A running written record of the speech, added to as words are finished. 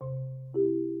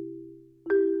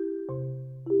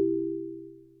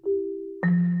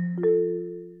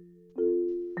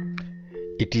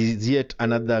It is yet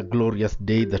another glorious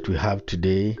day that we have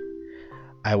today.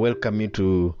 I welcome you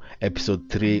to episode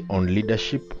 3 on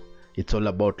leadership. It's all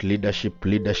about leadership.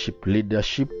 We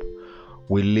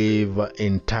live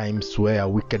in times where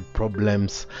wicked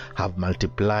problems have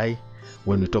multiplied.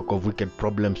 When we talk of wicked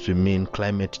problems, we mean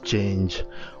climate change,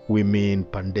 we mean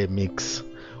pandemics,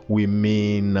 we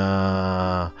mean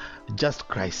just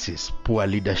crisis, poor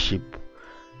leadership.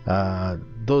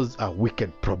 Those are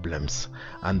wicked problems,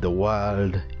 and the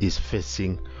world is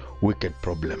facing wicked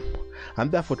problem.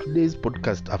 And therefore today's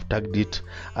podcast, I've tagged it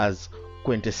as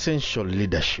quintessential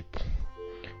leadership.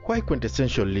 Why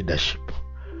quintessential leadership?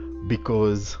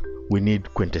 Because we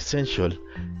need quintessential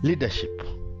leadership.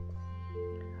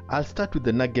 I'll start with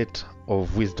the nugget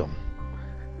of wisdom.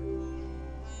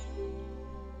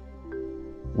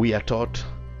 We are taught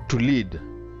to lead,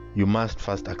 you must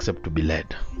first accept to be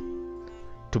led,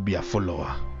 to be a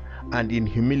follower, and in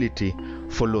humility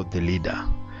follow the leader.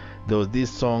 There was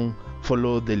this song,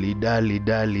 follow the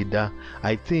leader.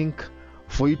 I think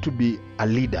for you to be a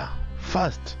leader,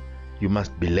 first you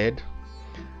must be led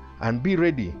and be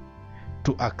ready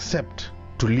to accept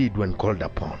to lead when called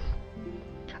upon.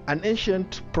 An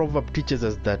ancient proverb teaches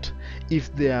us that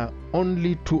if there are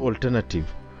only two alternatives,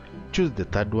 choose the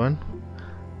third one.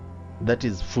 That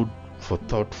is food for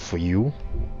thought for you.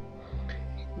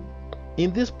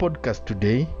 In this podcast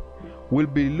today, we'll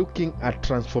be looking at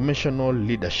transformational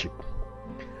leadership.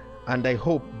 And I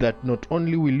hope that not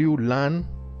only will you learn,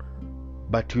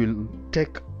 but you'll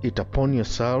take it upon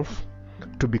yourself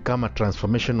to become a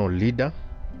transformational leader.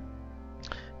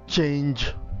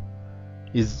 Change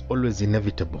is always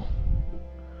inevitable.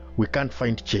 We can't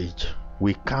find change.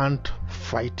 We can't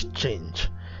fight change.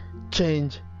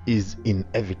 Change is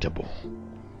inevitable.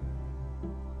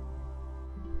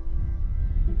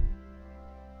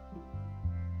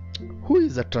 Who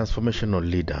is a transformational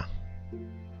leader?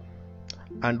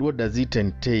 And what does it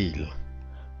entail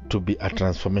to be a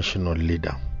transformational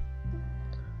leader?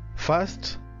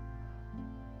 First,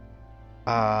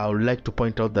 I would like to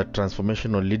point out that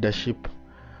transformational leadership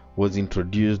was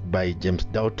introduced by James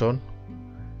Dalton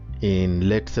in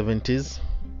late 70s.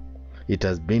 It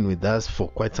has been with us for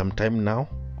quite some time now.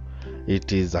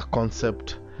 It is a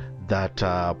concept that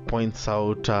points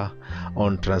out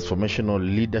on transformational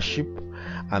leadership,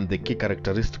 and the key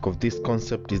characteristic of this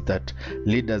concept is that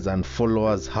leaders and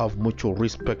followers have mutual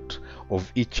respect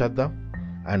of each other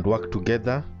and work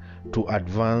together to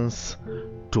advance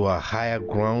to a higher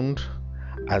ground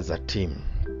as a team.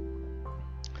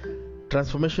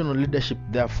 Transformational leadership,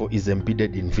 therefore, is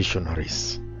embedded in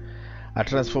visionaries. A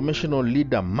transformational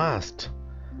leader must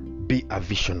be a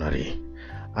visionary.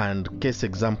 And case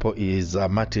example is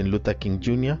Martin Luther King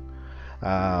Jr.,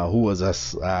 who was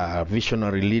a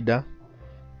visionary leader.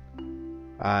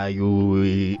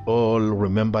 You all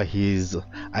remember his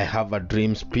I Have a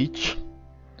Dream speech,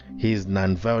 his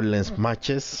nonviolence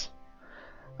marches,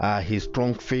 his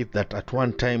strong faith that at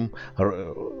one time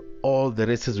all the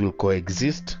races will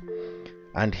coexist,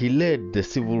 and he led the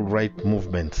civil rights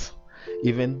movements,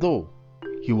 even though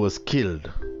he was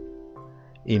killed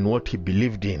in what he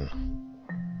believed in.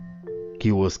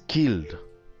 He was killed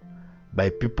by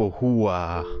people who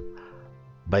were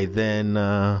by then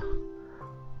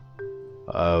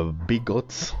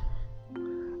bigots,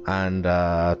 and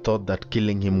thought that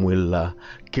killing him will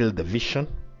kill the vision,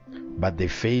 but they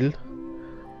failed,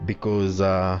 because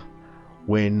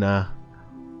when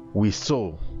we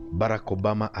saw Barack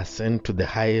Obama ascend to the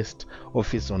highest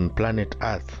office on planet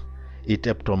Earth, it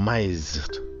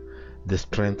epitomized the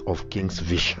strength of King's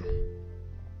vision.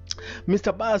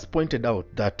 Mr. Bass pointed out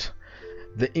that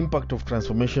the impact of a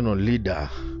transformational leader,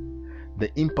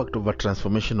 the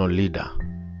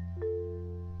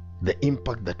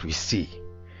impact that we see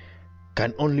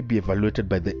can only be evaluated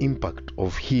by the impact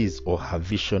of his or her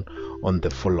vision on the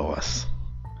followers.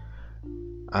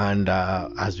 And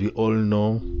as we all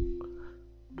know,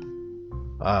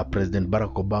 President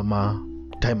Barack Obama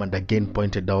time and again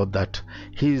pointed out that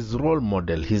his role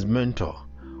model, his mentor,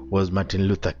 was Martin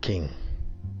Luther King.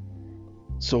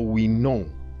 So we know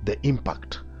the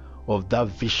impact of that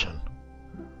vision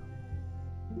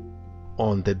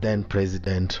on the then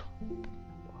President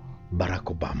Barack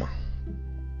Obama.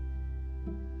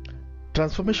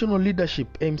 Transformational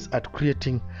leadership aims at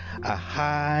creating a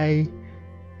high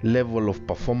level of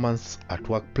performance at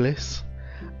workplace,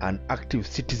 an active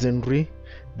citizenry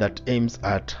that aims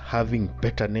at having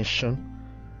better nation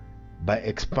by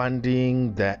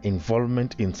expanding their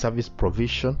involvement in service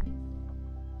provision.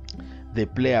 They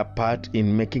play a part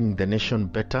in making the nation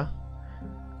better.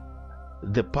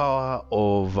 The power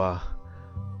of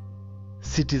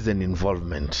citizen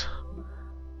involvement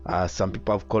Some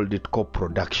people have called it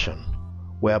co-production,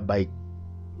 whereby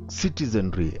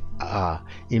citizenry are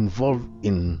involved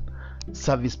in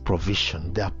service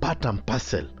provision. They are part and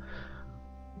parcel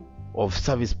of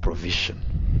service provision.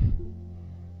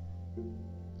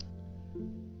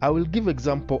 I will give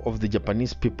example of the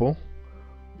Japanese people,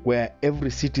 where every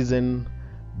citizen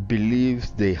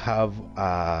believes they have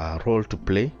a role to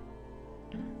play.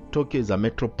 Tokyo is a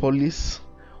metropolis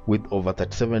with over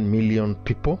 37 million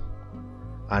people,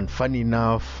 and funny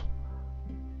enough,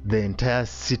 the entire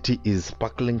city is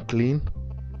sparkling clean.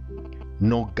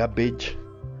 No garbage,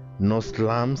 no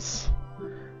slums.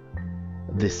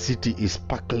 The city is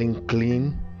sparkling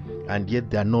clean, and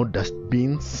yet there are no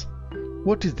dustbins.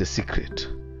 What is the secret?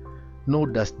 No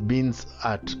dustbins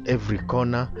at every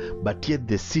corner, but yet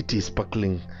the city is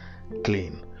sparkling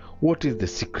clean. What is the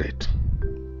secret?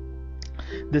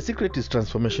 The secret is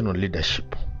transformational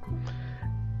leadership.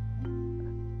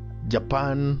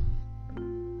 Japan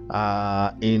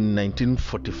in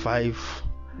 1945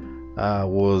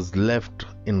 was left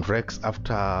in wrecks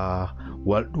after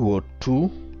World War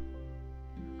II,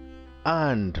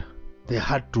 and they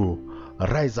had to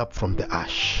rise up from the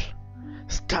ash,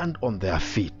 stand on their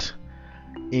feet,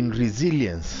 in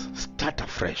resilience, start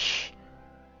afresh.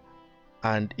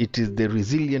 And it is the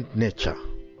resilient nature,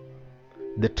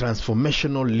 the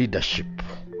transformational leadership,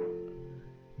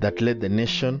 that led the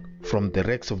nation from the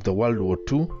wrecks of the World War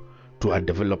II to a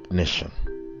developed nation.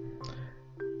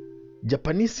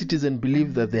 Japanese citizens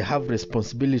believe that they have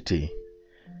responsibility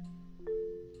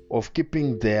of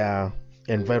keeping their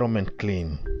environment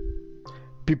clean.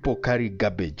 People carry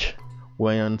garbage.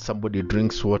 When somebody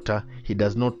drinks water, he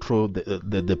does not throw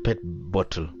the PET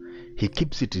bottle. He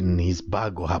keeps it in his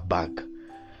bag or her bag.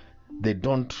 They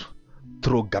don't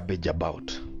throw garbage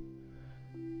about.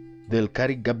 They'll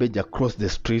carry garbage across the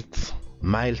streets,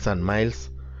 miles and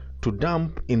miles, to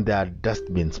dump in their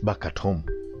dustbins back at home,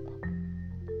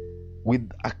 with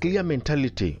a clear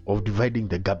mentality of dividing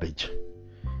the garbage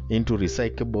into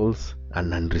recyclables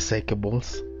and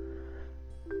non-recyclables.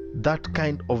 That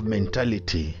kind of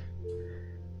mentality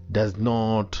does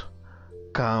not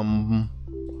come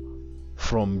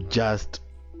from just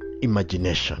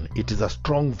imagination. It is a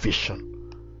strong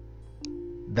vision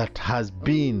that has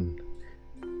been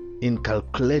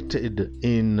inculcated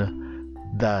in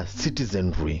the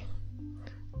citizenry,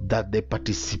 that they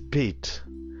participate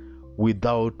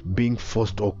without being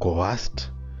forced or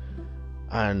coerced,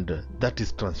 and that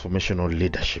is transformational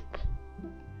leadership.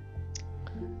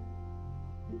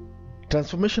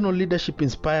 Transformational leadership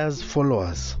inspires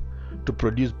followers to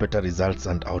produce better results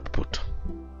and output.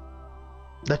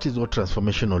 That is what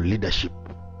transformational leadership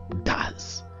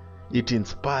does. It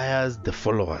inspires the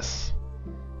followers.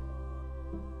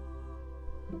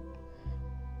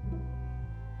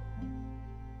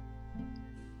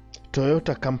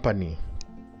 Toyota Company,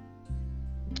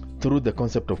 through the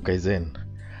concept of Kaizen,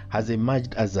 has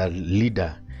emerged as a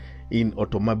leader in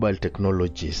automobile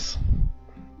technologies.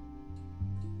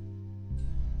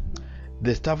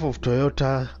 The staff of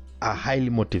Toyota are highly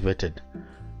motivated,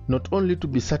 not only to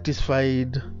be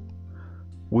satisfied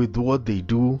with what they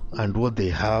do and what they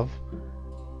have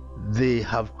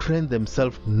trained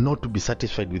themselves not to be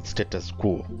satisfied with status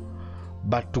quo,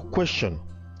 but to question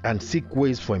and seek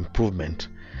ways for improvement,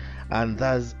 and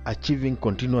thus achieving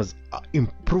continuous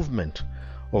improvement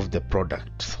of the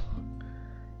products.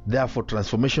 Therefore,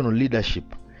 transformational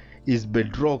leadership is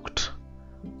bedrocked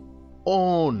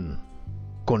on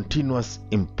continuous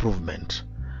improvement,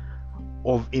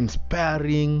 of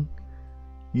inspiring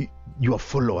your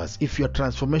followers. If you're a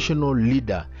transformational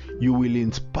leader, you will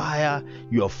inspire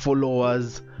your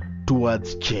followers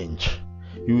towards change.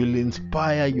 You will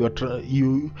inspire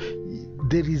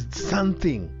there is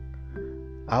something.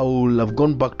 I will have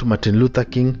gone back to Martin Luther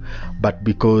King, but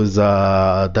because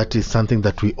that is something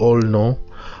that we all know,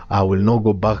 I will not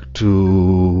go back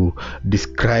to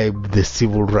describe the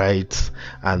civil rights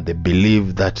and the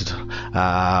belief that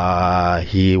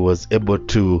he was able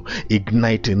to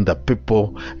ignite in the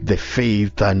people the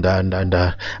faith and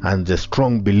the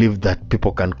strong belief that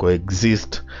people can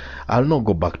coexist. I'll not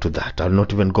go back to that. I'll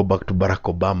not even go back to Barack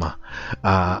Obama,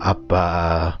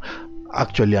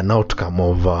 actually an outcome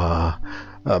of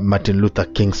Martin Luther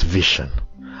King's vision.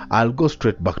 I'll go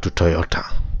straight back to Toyota.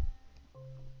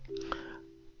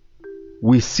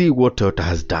 We see what Toyota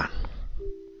has done.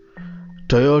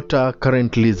 Toyota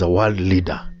currently is a world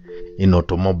leader in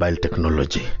automobile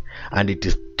technology, and it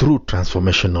is through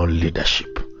transformational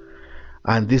leadership.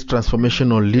 And this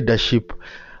transformational leadership,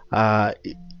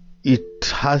 it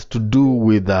has to do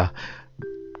with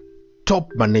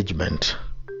top management,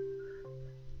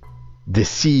 the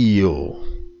CEO,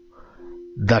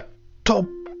 the top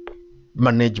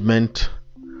management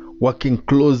working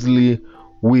closely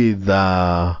with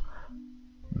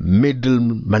middle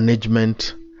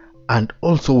management and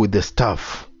also with the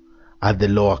staff at the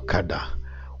lower cadre,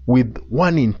 with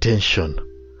one intention: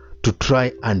 to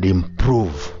try and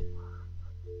improve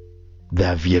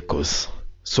their vehicles.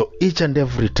 So each and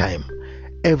every time,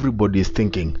 everybody is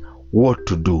thinking what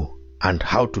to do and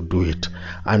how to do it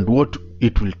and what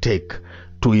it will take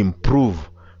to improve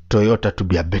Toyota to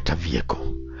be a better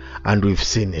vehicle. And we've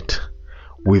seen it.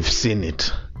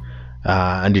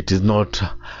 And it is not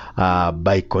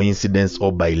by coincidence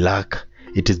or by luck.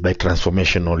 It is by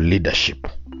transformational leadership.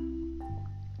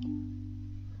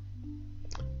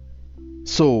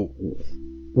 So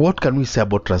what can we say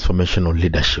about transformational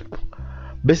leadership?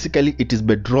 Basically, it is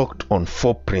bedrocked on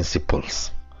 4 principles.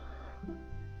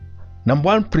 Number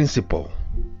 1 principle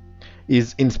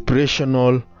is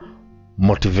inspirational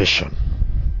motivation.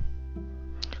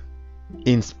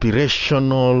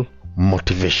 Inspirational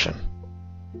motivation.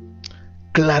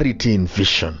 Clarity in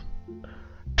vision.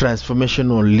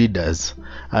 Transformational leaders.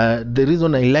 The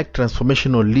reason I like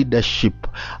transformational leadership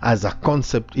as a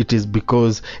concept, it is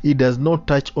because it does not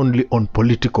touch only on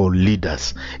political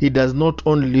leaders. It does not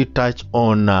only touch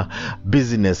on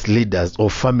business leaders or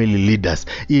family leaders.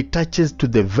 It touches to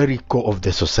the very core of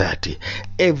the society.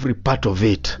 Every part of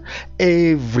it,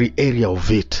 every area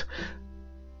of it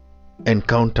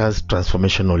encounters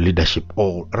transformational leadership,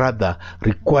 or rather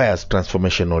requires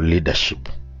transformational leadership.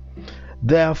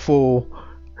 Therefore,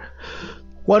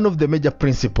 one of the major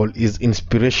principles is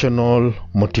inspirational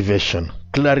motivation,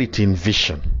 clarity in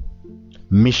vision,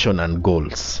 mission and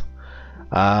goals.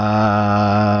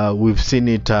 We've seen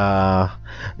it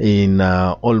in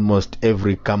almost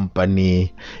every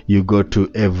company. You go to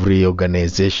every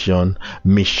organization,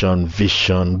 mission,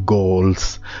 vision,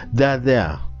 goals, they're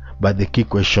there. But the key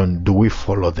question, do we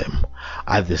follow them?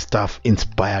 Are the staff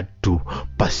inspired to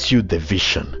pursue the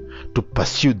vision, to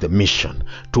pursue the mission,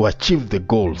 to achieve the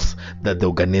goals that the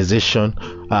organization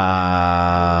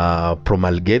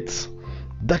promulgates?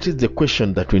 That is the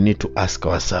question that we need to ask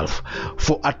ourselves.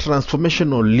 For a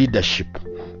transformational leadership,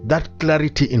 that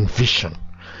clarity in vision,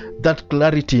 that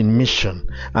clarity in mission,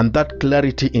 and that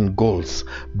clarity in goals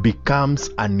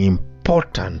becomes an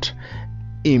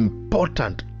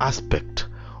important aspect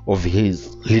of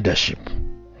his leadership.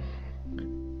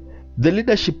 The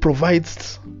leadership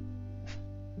provides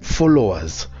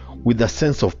followers with a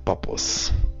sense of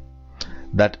purpose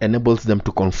that enables them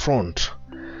to confront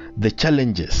the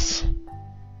challenges.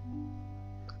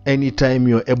 Anytime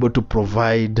you're able to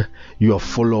provide your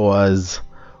followers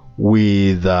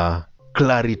with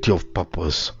clarity of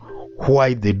purpose,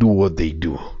 why they do what they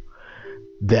do,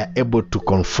 they're able to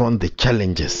confront the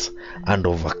challenges and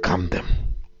overcome them.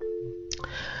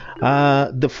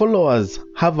 The followers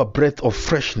have a breath of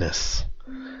freshness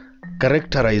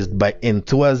characterized by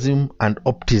enthusiasm and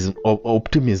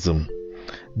optimism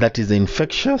that is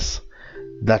infectious,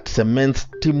 that cements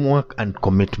teamwork and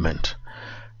commitment.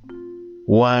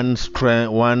 One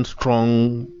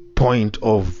strong point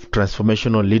of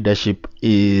transformational leadership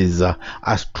is a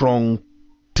strong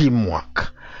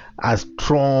teamwork, a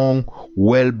strong,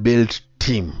 well-built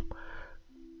team,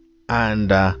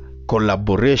 and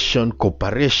collaboration,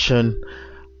 cooperation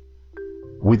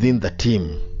within the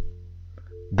team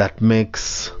that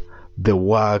makes the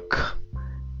work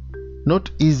not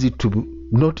easy,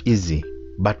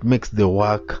 but makes the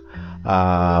work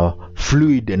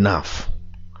fluid enough,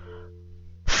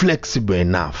 flexible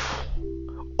enough,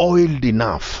 oiled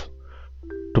enough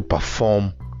to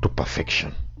perform to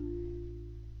perfection.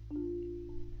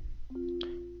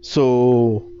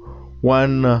 So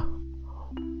one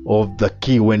of the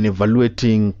key when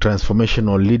evaluating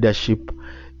transformational leadership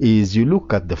is you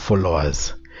look at the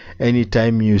followers.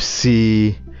 Anytime you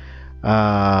see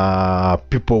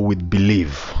people with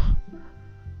belief,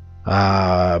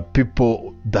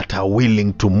 people that are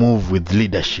willing to move with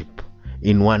leadership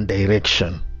in one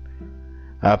direction,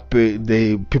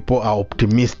 people are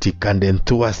optimistic and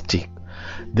enthusiastic,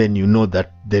 then you know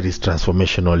that there is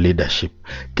transformational leadership.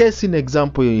 Case in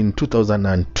example, in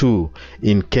 2002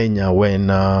 in Kenya, when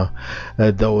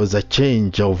there was a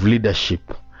change of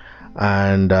leadership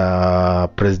and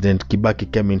President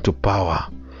Kibaki came into power,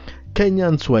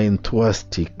 Kenyans were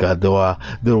enthusiastic.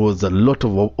 There was a lot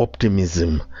of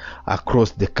optimism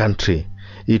across the country.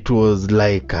 It was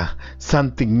like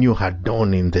something new had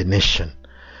dawned in the nation.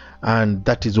 And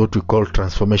that is what we call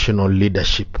transformational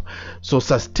leadership. So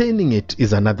sustaining it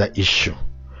is another issue.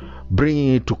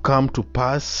 Bringing it to come to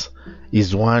pass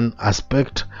is one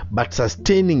aspect, but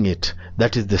sustaining it,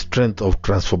 that is the strength of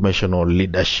transformational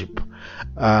leadership.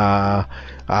 Our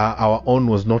own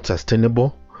was not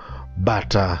sustainable,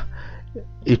 but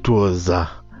it was a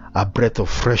breath of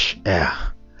fresh air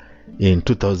in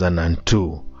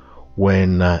 2002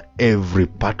 when every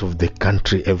part of the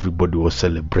country, everybody was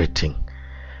celebrating.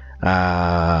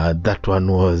 That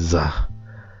one was,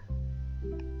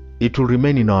 it will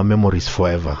remain in our memories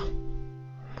forever.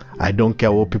 I don't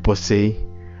care what people say,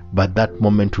 but that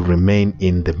moment will remain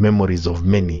in the memories of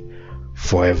many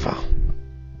forever.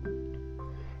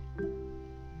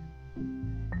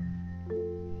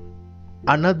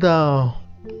 Another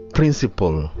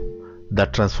principle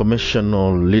that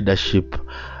transformational leadership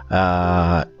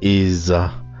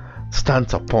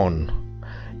stands upon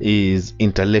is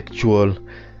intellectual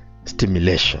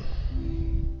stimulation.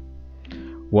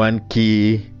 One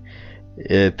key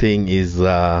thing is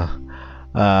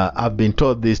I've been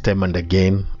told this time and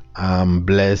again. I'm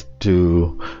blessed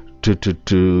to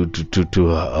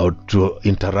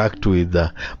interact with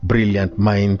brilliant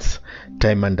minds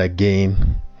time and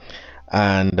again.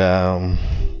 And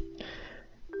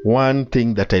one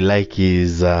thing that I like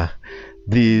is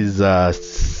this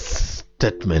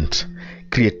statement: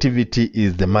 creativity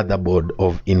is the motherboard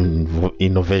of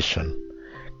innovation.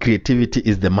 Creativity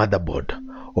is the motherboard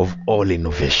of all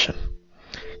innovation.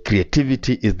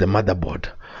 Creativity is the motherboard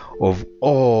of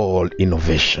all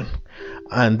innovation.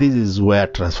 And this is where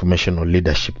transformational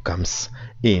leadership comes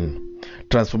in.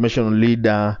 Transformational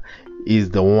leader is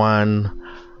the one,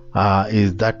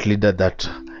 is that leader that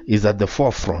is at the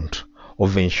forefront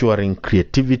of ensuring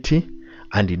creativity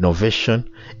and innovation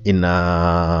in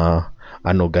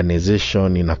an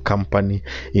organization, in a company,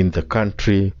 in the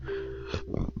country.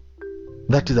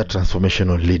 That is a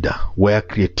transformational leader, where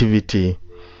creativity,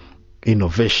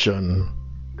 innovation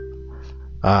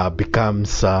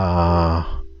becomes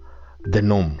the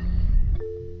norm.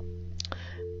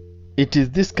 It is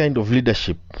this kind of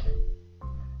leadership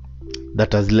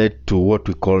that has led to what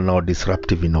we call now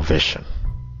disruptive innovation.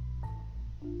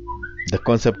 The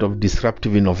concept of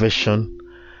disruptive innovation,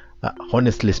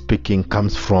 honestly speaking,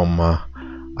 comes from a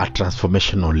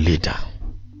transformational leader.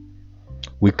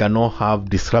 We cannot have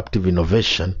disruptive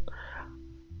innovation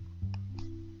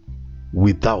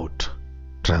without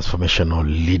transformational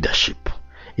leadership.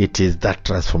 It is that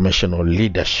transformational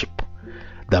leadership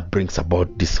that brings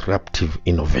about disruptive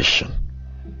innovation.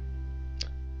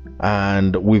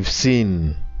 And we've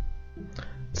seen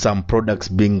some products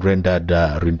being rendered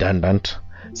redundant,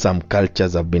 some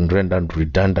cultures have been rendered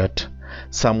redundant,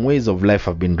 some ways of life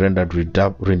have been rendered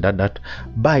redundant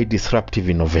by disruptive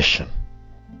innovation.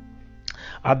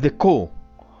 At the core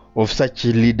of such a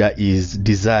leader is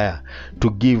desire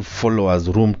to give followers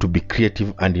room to be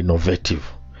creative and innovative.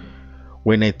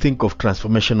 When I think of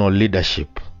transformational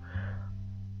leadership,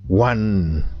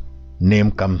 one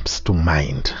name comes to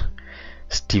mind: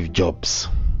 Steve Jobs,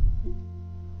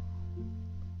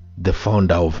 the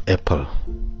founder of Apple.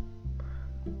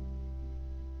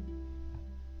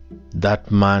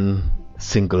 That man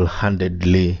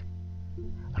single-handedly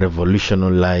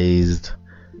revolutionized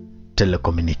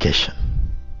telecommunication.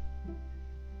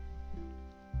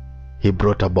 He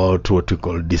brought about what we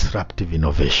call disruptive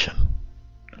innovation.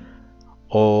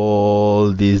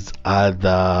 All these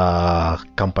other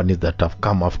companies that have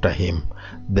come after him,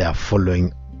 they are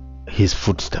following his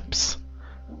footsteps.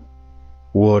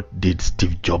 What did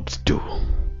Steve Jobs do?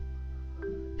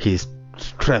 His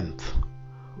strength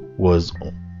was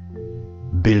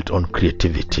built on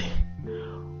creativity.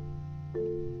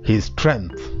 His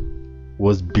strength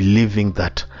was believing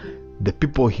that the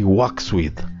people he works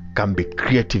with can be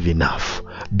creative enough,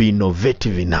 be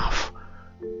innovative enough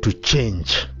to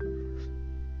change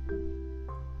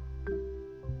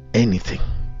anything.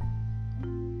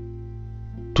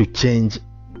 To change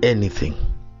anything.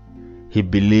 He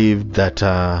believed that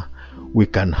we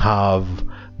can have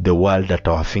the world at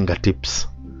our fingertips,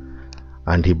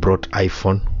 and he brought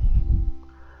iPhone,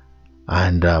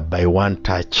 and by one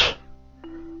touch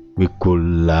we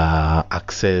could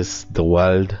access the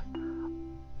world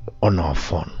on our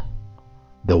phone,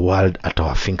 the world at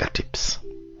our fingertips.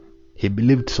 He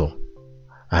believed so,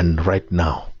 and right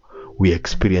now we're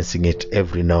experiencing it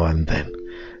every now and then.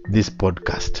 This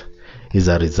podcast is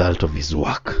a result of his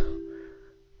work.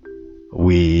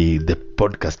 The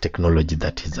podcast technology,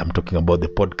 that is, I'm talking about the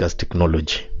podcast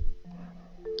technology.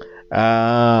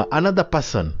 Another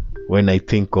person, when I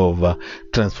think of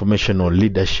transformational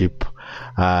leadership,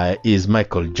 is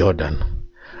Michael Jordan.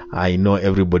 I know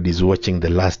everybody's watching The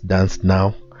Last Dance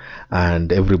now,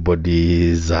 and everybody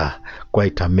is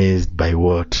quite amazed by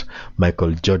what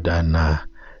Michael Jordan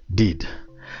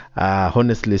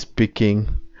honestly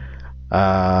speaking,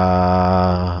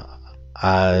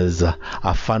 as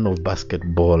a fan of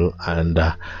basketball and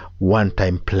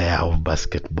one-time player of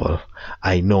basketball.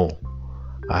 I know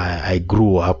I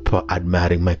grew up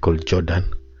admiring Michael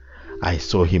Jordan. I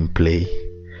saw him play.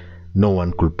 No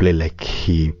one could play like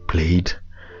he played.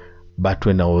 But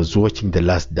when I was watching The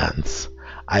Last Dance,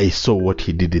 I saw what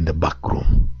he did in the back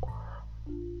room,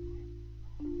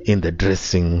 in the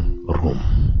dressing room.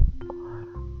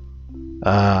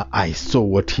 I saw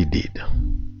what he did,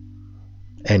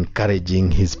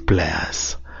 encouraging his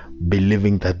players,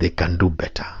 believing that they can do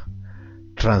better,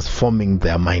 transforming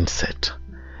their mindset,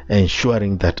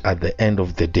 ensuring that at the end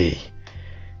of the day,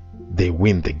 they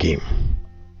win the game.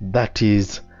 That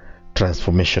is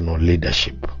transformational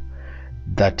leadership.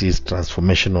 That is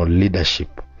transformational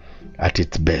leadership at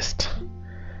its best.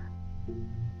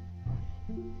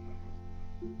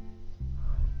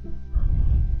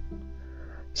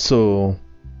 So,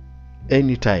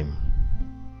 anytime,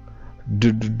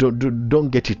 don't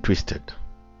get it twisted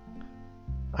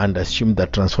and assume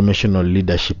that transformational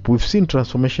leadership. We've seen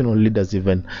transformational leaders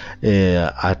even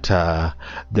at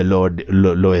the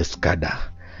lowest cadre,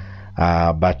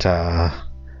 but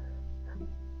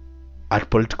at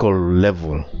political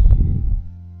level,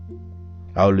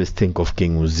 I always think of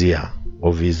King Uzziah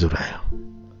of Israel.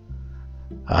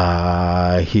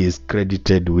 He is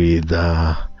credited with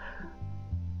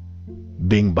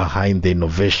being behind the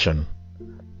innovation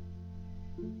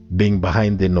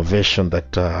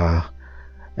that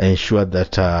ensured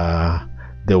that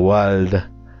the world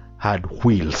had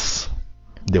wheels,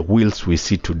 the wheels we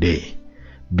see today,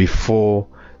 before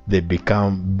they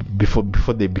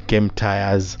became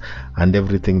tires and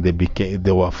everything.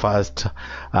 They were first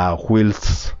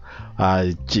wheels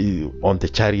on the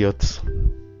chariots,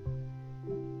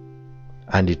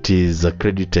 and it is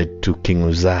credited to King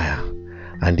Uzziah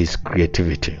and his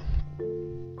creativity.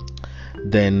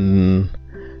 Then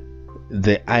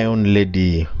the Iron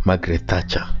Lady Margaret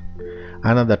Thatcher,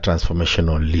 another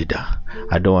transformational leader.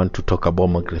 I don't want to talk about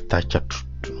Margaret Thatcher,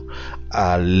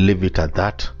 I'll leave it at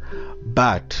that.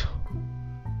 But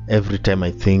every time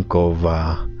I think of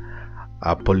a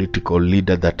political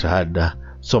leader that had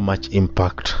so much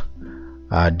impact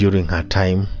during her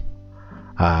time,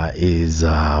 is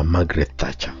Margaret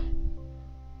Thatcher,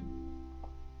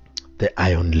 the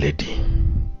Iron Lady.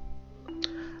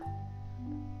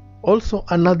 Also,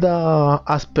 another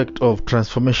aspect of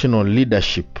transformational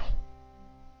leadership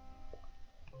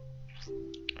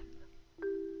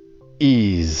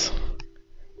is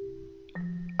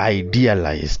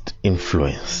idealized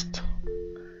influence.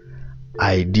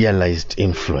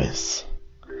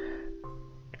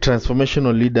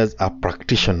 Transformational leaders are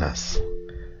practitioners.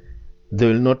 They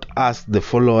will not ask the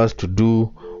followers to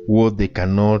do what they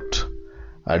cannot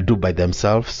do by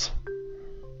themselves.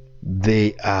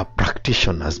 They are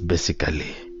practitioners,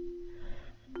 basically.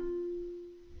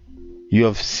 You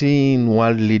have seen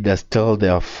world leaders tell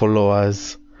their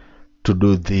followers to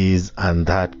do this and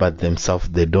that, but themselves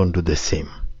they don't do the same.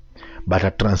 But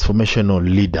a transformational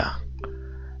leader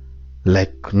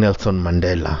like Nelson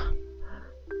Mandela,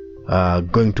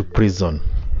 going to prison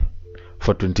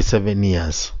for 27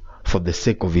 years for the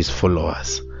sake of his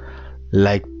followers,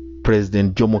 like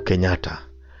President Jomo Kenyatta,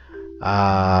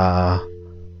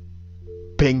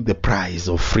 paying the price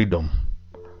of freedom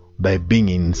by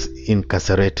being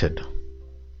incarcerated,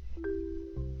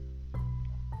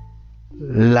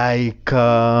 like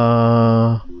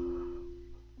Kwame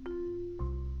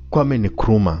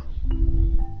Nkrumah,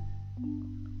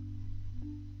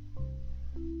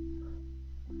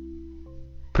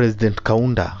 President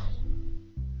Kaunda.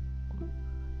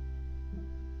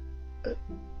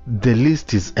 The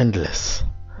list is endless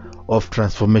of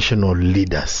transformational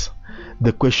leaders.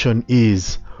 The question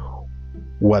is,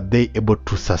 were they able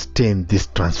to sustain these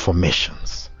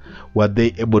transformations? Were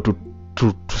they able to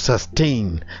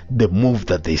sustain the move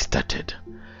that they started?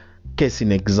 Case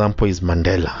in example is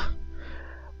Mandela.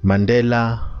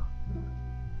 Mandela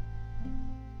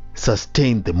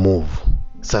sustained the move,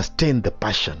 sustained the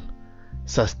passion,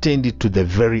 sustained it to the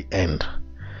very end,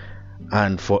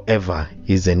 and forever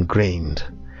is ingrained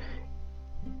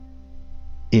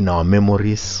in our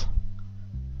memories,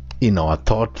 in our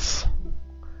thoughts,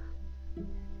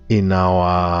 in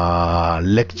our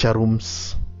lecture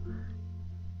rooms,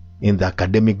 in the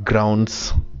academic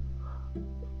grounds,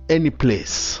 any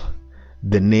place.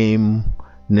 The name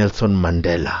Nelson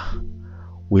Mandela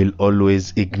will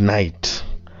always ignite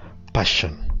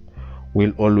passion,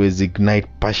 will always ignite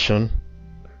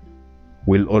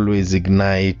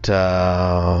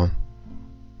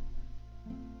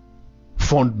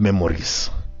fond memories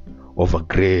of a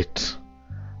great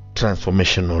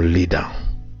transformational leader.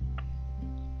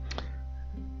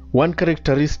 One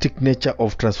characteristic nature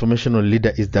of transformational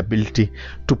leader is the ability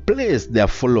to place their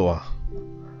follower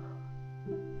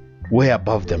way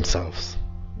above themselves,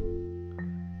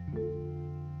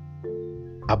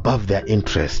 above their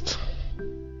interest.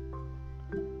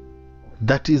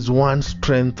 That is one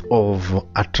strength of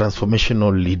a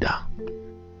transformational leader.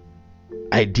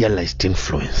 Idealized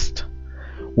influenced,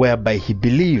 whereby he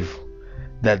believes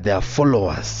that their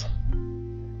followers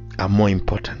are more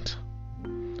important.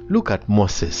 Look at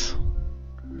Moses.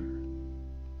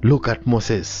 Look at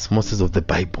Moses of the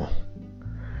Bible.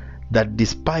 That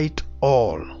despite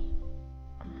all,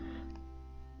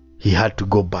 he had to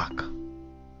go back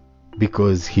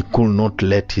because he could not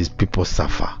let his people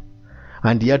suffer.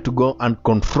 And he had to go and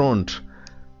confront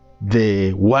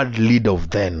the world leader of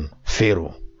then,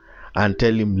 Pharaoh, and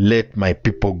tell him, let my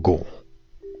people go.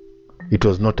 It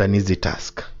was not an easy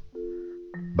task,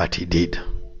 but he did.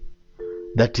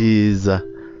 That's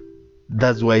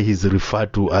why he's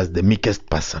referred to as the meekest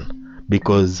person,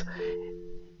 because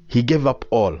he gave up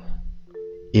all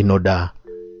in order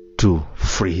to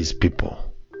free his people.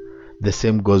 The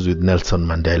same goes with Nelson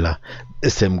Mandela. The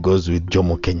same goes with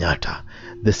Jomo Kenyatta.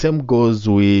 The same goes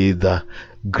with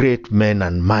great men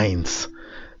and minds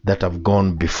that have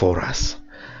gone before us.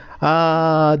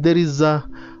 There is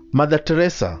Mother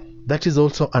Teresa. That is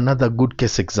also another good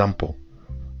case example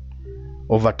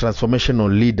of a transformational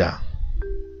leader.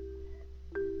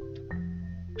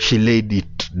 She laid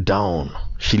it down.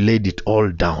 She laid it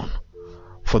all down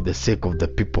for the sake of the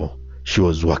people she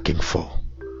was working for.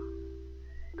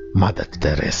 Mother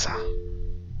Teresa.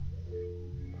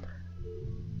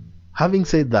 Having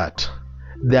said that,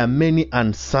 there are many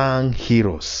unsung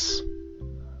heroes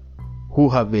who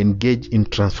have engaged in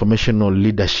transformational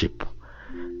leadership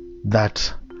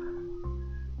that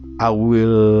I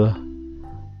will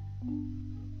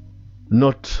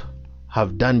not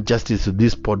have done justice to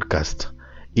this podcast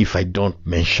if I don't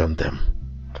mention them.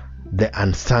 The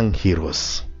unsung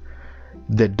heroes,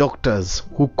 the doctors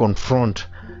who confront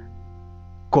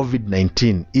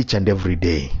COVID-19 each and every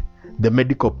day, the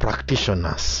medical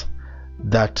practitioners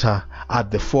that are at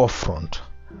the forefront,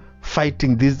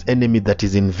 fighting this enemy that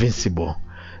is invincible,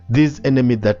 this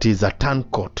enemy that is a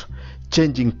turncoat,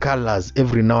 changing colors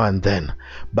every now and then,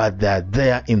 but they are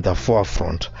there in the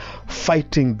forefront,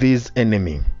 fighting this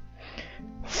enemy.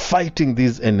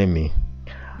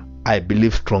 I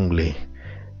believe strongly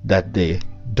that the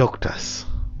doctors,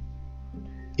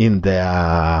 in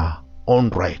their own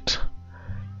right,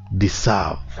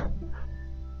 deserve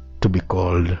to be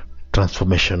called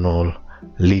transformational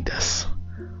leaders,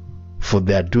 for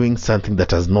they are doing something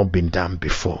that has not been done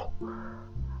before,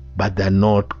 but they are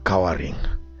not cowering.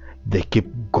 They keep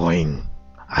going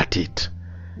at it.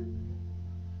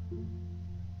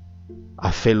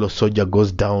 A fellow soldier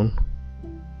goes down,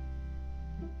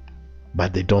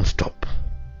 but they don't stop.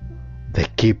 They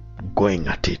keep going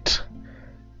at it.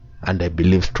 And I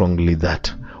believe strongly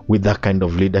that with that kind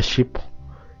of leadership,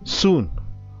 soon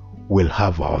we'll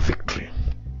have our victory.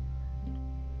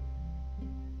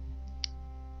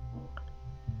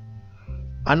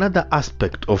 Another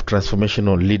aspect of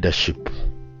transformational leadership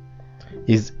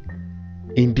is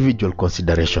individual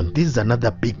consideration. This is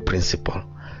another big principle.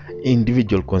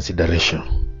 Individual consideration.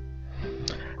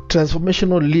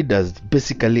 Transformational leaders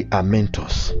basically are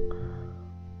mentors.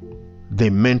 They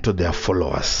mentor their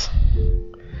followers.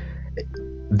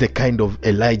 The kind of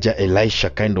Elijah-Elisha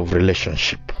kind of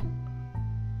relationship.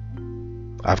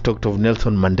 I've talked of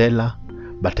Nelson Mandela,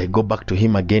 but I go back to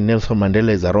him again. Nelson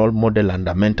Mandela is a role model and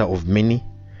a mentor of many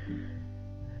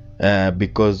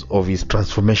because of his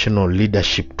transformational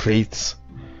leadership traits.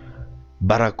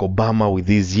 Barack Obama with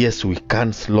his "Yes We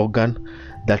Can" slogan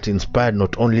that inspired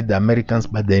not only the Americans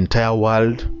but the entire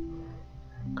world.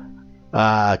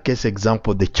 Case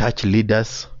example, the church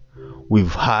leaders.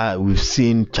 We've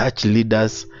seen church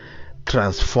leaders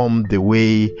transform the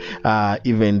way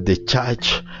even the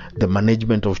church, the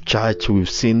management of church, we've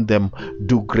seen them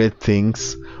do great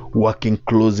things, working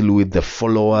closely with the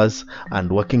followers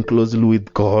and working closely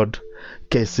with God.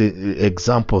 Case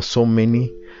example, so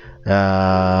many.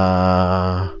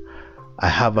 I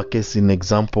have a case in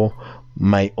example,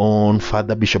 my own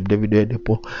father, Bishop David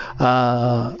Oyedepo.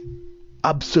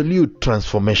 Absolute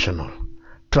transformational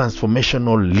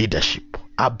leadership,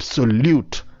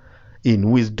 absolute in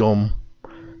wisdom,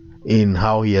 in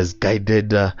how he has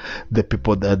guided the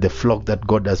people, the flock that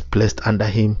God has placed under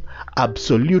him.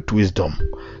 Absolute wisdom.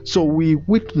 So we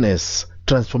witness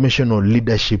transformational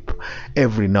leadership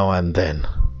every now and then,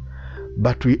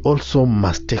 but we also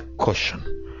must take caution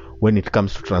when it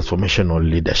comes to transformational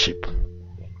leadership.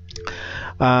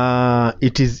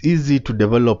 It is easy to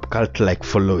develop cult-like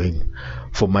following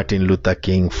for Martin Luther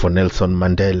King, for Nelson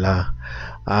Mandela,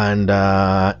 and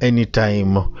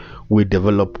anytime we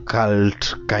develop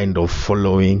cult kind of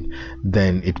following,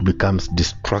 then it becomes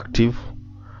destructive.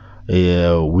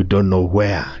 We don't know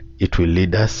where it will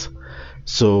lead us.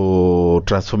 So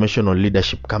transformational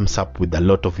leadership comes up with a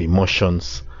lot of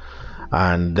emotions,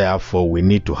 and therefore we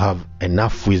need to have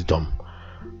enough wisdom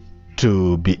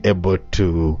to be able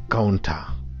to counter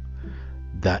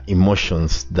the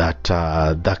emotions that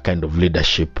that kind of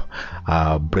leadership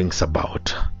brings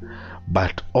about.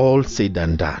 But all said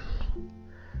and done,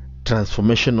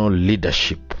 transformational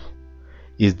leadership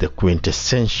is the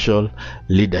quintessential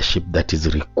leadership that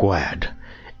is required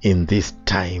in this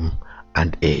time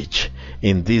and age,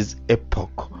 in this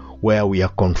epoch where we are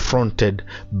confronted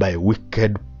by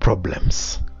wicked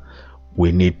problems.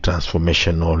 We need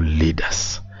transformational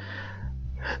leaders.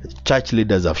 Church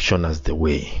leaders have shown us the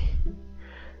way.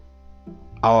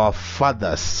 Our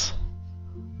fathers,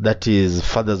 that is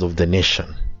fathers of the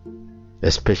nation,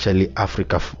 especially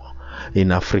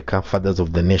in Africa, fathers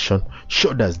of the nation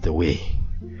showed us the way.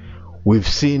 We've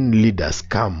seen leaders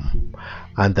come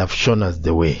and have shown us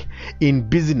the way. In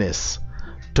business,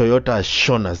 Toyota has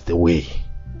shown us the way.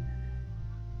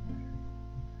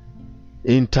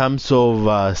 In terms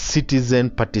of citizen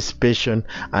participation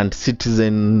and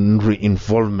citizenry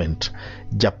involvement,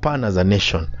 Japan as a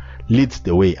nation leads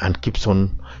the way and keeps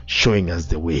on showing us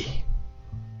the way.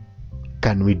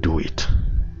 Can we do it?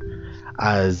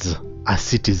 As a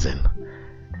citizen,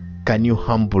 can you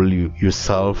humble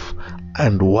yourself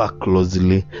and work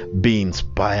closely, be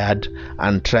inspired,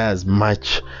 and try as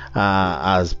much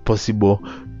as possible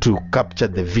to capture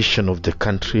the vision of the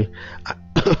country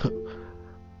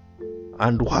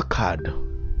and work hard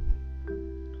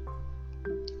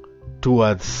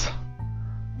towards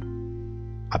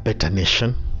a better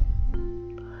nation?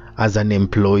 As an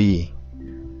employee,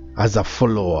 as a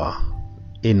follower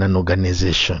in an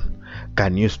organization,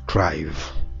 can you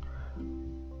strive,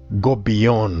 go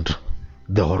beyond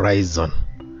the horizon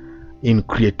in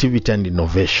creativity and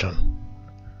innovation,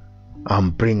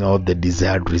 and bring out the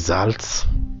desired results?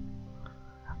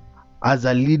 As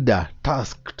a leader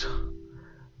tasked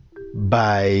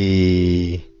by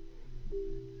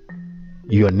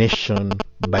your nation,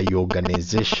 by your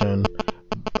organization,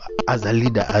 as a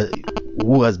leader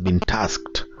who has been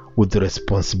tasked with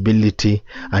responsibility,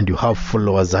 and you have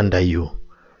followers under you,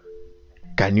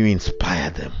 can you inspire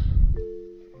them?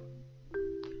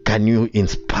 Can you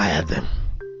inspire them?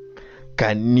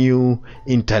 Can you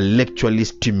intellectually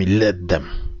stimulate them?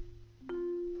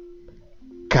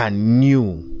 Can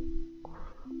you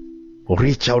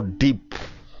reach out deep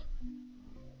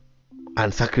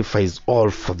and sacrifice all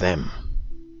for them?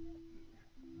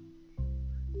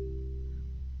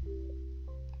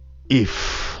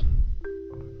 If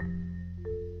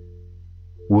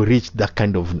we reach that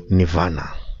kind of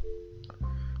nirvana,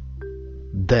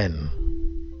 then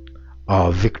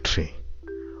our victory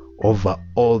over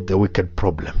all the wicked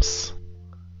problems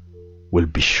will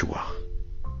be sure.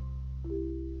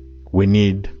 We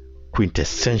need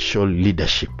quintessential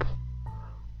leadership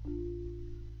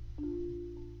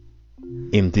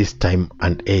in this time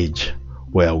and age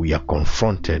where we are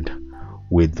confronted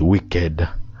with wicked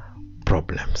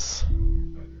problems.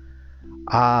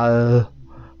 I'll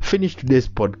finish today's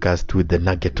podcast with the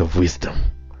nugget of wisdom.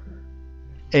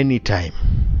 Anytime,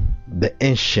 the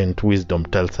ancient wisdom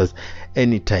tells us,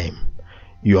 anytime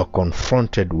you are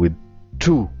confronted with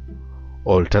two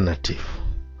alternatives,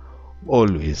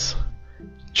 always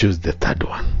choose the third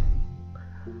one.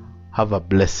 Have a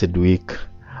blessed week,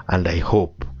 and I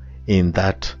hope in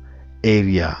that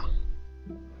area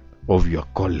of your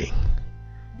calling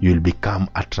you'll become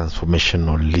a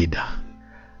transformational leader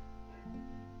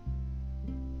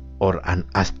or an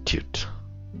astute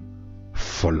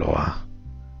follower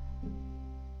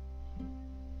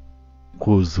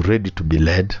who's ready to be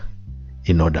led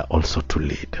in order also to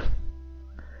lead.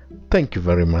 Thank you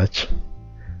very much.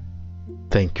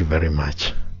 Thank you very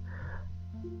much.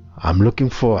 I'm looking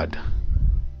forward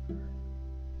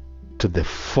to the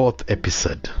 4th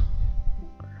episode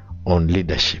on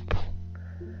leadership.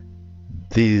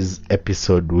 This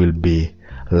episode will be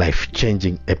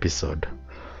life-changing episode,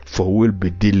 for we'll be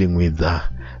dealing with the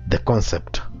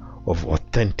concept of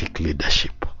authentic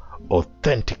leadership.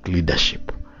 Authentic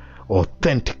leadership.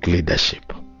 Authentic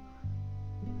leadership.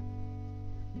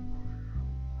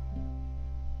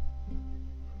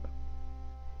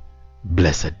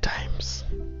 Blessed times.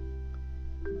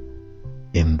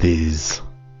 In this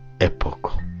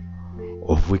epoch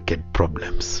of wicked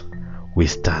problems, we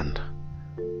stand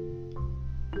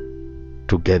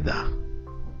together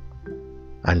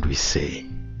and we say,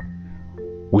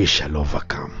 we shall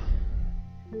overcome.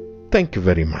 Thank you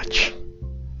very much.